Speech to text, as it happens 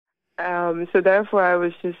So therefore, I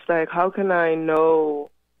was just like, how can I know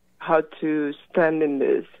how to stand in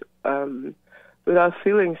this without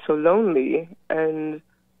feeling so lonely and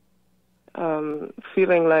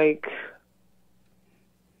feeling like,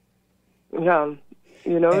 yeah,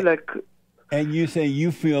 And, like, and you say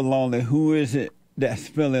you feel lonely. Who is it that's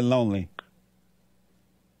feeling lonely?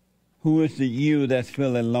 Who is the you that's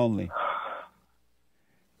feeling lonely?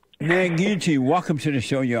 Nangiti, welcome to the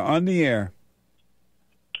show. You're on the air.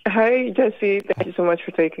 hi, Jesse. Thank you so much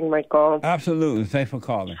for taking my call. Absolutely. Thanks for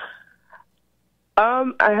calling.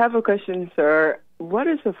 I have a question, sir. What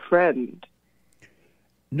is a friend?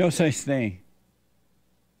 No such thing.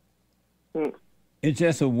 Hmm. It's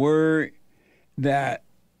just a word that,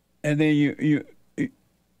 and then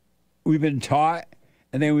we've been taught,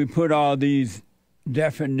 and then we put all these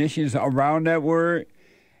definitions around that word,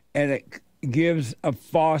 and it gives a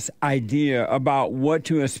false idea about what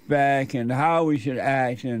to expect and how we should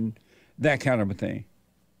act and that kind of a thing.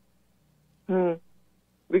 Hmm.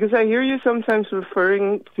 Because I hear you sometimes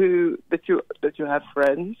referring to that you have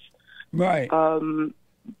friends. Right. So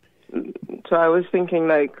I was thinking,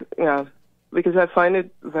 like, yeah, because I find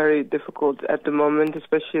it very difficult at the moment,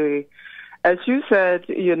 especially as you said,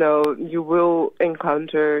 you will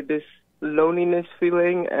encounter this loneliness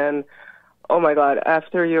feeling. And oh my God,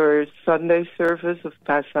 after your Sunday service of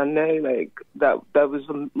past Sunday, like that was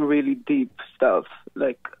some really deep stuff.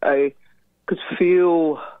 Like I could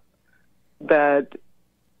feel that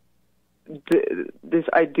this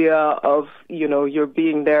idea of, you're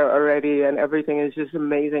being there already and everything is just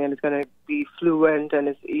amazing and it's going to be fluent and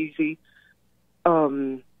it's easy.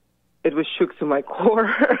 It was shook to my core.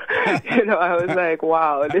 I was like,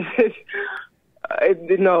 wow, this is,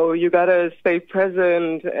 you got to stay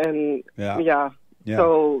present and yeah.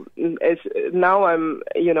 So now I'm,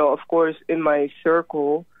 of course, in my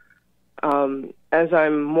circle, as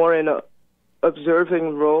I'm more in a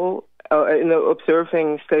observing role, in an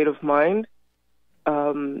observing state of mind,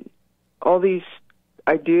 all these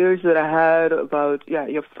ideas that I had about,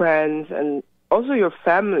 your friends and also your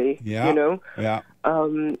family,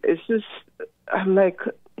 it's just, I'm like,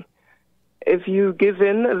 if you give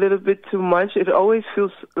in a little bit too much, it always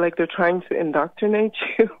feels like they're trying to indoctrinate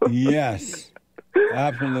you. Yes,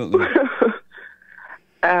 absolutely.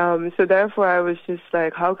 So therefore, I was just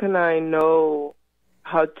like, how can I know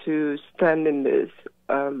how to stand in this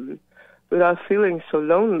without feeling so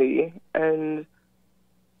lonely and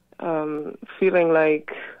feeling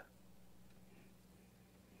like,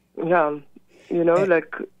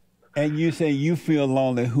 like... And you say you feel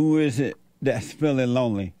lonely. Who is it that's feeling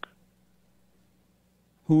lonely?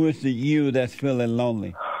 Who is the you that's feeling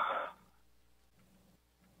lonely?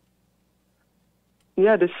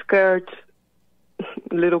 Yeah, the scared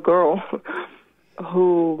little girl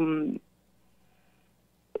who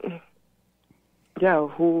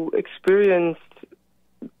experienced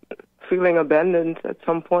feeling abandoned at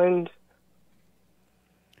some point.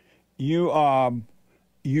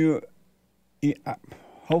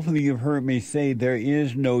 Hopefully you've heard me say there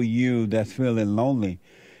is no you that's feeling lonely.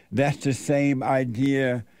 That's the same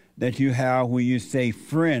idea that you have when you say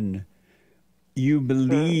friend. You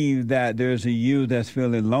believe that there's a you that's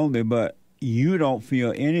feeling lonely, but you don't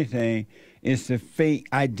feel anything. It's the fake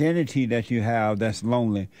identity that you have that's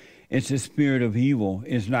lonely. It's the spirit of evil.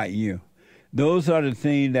 It's not you. Those are the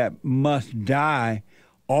things that must die.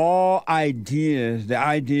 All ideas, the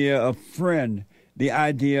idea of friend, the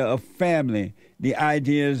idea of family, the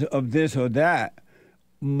ideas of this or that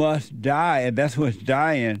must die. And that's what's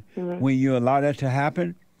dying when you allow that to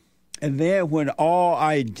happen. And then when all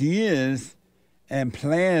ideas and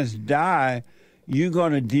plans die, you're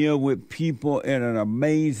going to deal with people in an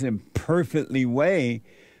amazing, perfectly way,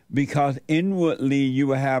 because inwardly you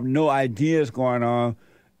will have no ideas going on,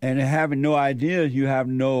 and having no ideas, you have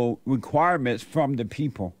no requirements from the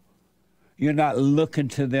people. You're not looking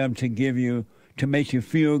to them to give you, to make you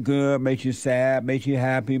feel good, make you sad, make you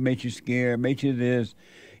happy, make you scared, make you this.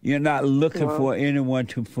 You're not looking for anyone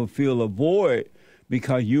to fulfill a void,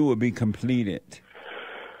 because you will be completed.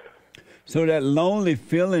 So that lonely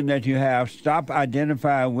feeling that you have, stop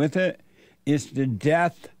identifying with it. It's the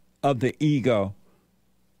death of the ego.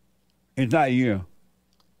 It's not you.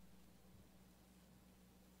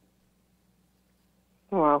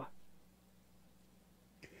 Wow.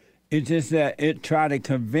 It's just that it tried to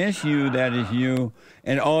convince you that it's you,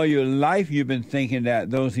 and all your life you've been thinking that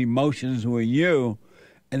those emotions were you,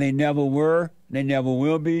 and they never were, they never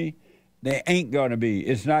will be, they ain't going to be.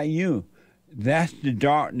 It's not you. That's the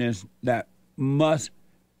darkness that must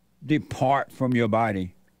depart from your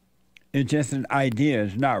body. It's just an idea.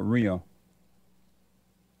 It's not real.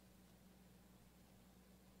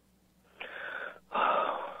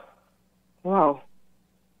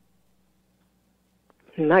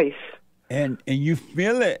 nice. And you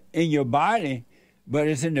feel it in your body, but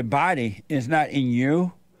it's in the body. It's not in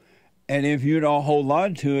you. And if you don't hold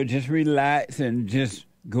on to it, just relax and just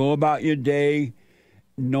go about your day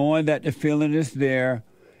knowing that the feeling is there,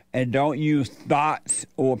 and don't use thoughts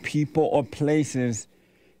or people or places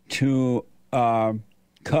to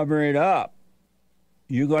cover it up.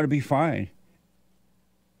 You're going to be fine.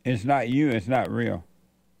 It's not you. It's not real.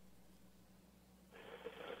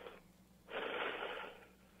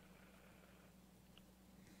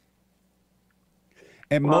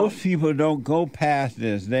 And most people don't go past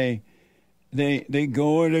this. They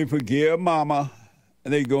go and they forgive mama.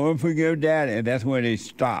 They go and forgive daddy, and that's where they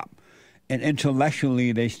stop. And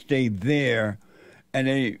intellectually, they stay there, and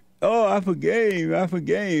I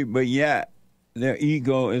forgave. But yet, their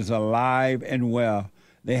ego is alive and well.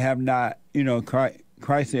 They have not,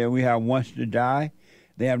 Christ said we have once to die.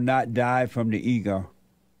 They have not died from the ego.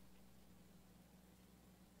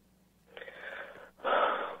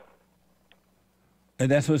 And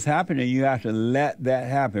that's what's happening. You have to let that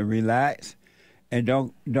happen. Relax, and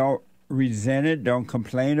don't resent it. Don't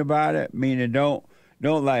complain about it. Meaning, don't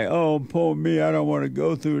like, oh, poor me. I don't want to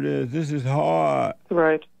go through this. This is hard.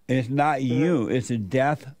 Right. It's not you. It's the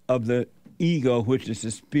death of the ego, which is the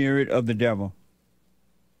spirit of the devil.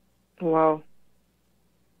 Wow.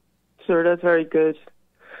 Sir, that's very good.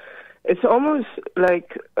 It's almost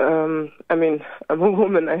like, I'm a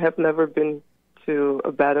woman. I have never been to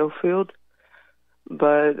a battlefield.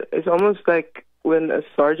 But it's almost like when a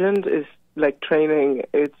sergeant is like training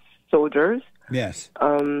its soldiers. Yes.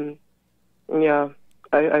 Yeah,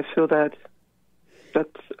 I feel that.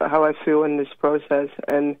 That's how I feel in this process.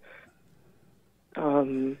 And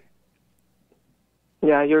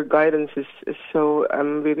yeah, your guidance is so,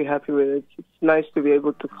 I'm really happy with it. It's nice to be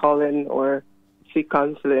able to call in or seek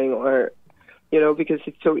counseling or, because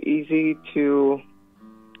it's so easy to,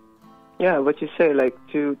 what you say, like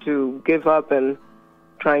to give up and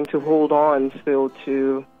trying to hold on still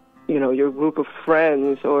to, your group of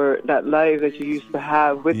friends or that life that you used to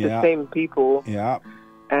have with the same people. Yeah.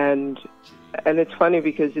 And it's funny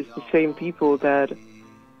because it's the same people that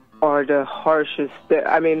are the harshest.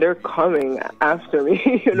 They're coming after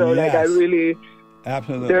me, Yes. like I really,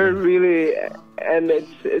 absolutely. they're really, and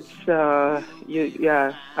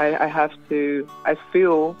I have to, I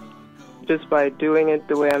feel just by doing it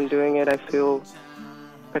the way I'm doing it, I feel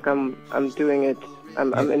like I'm doing it.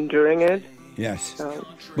 I'm enduring it. Yes.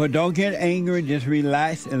 But don't get angry. Just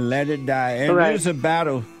relax and let it die. And right. It's a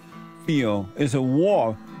battlefield. It's a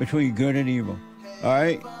war between good and evil. All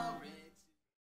right?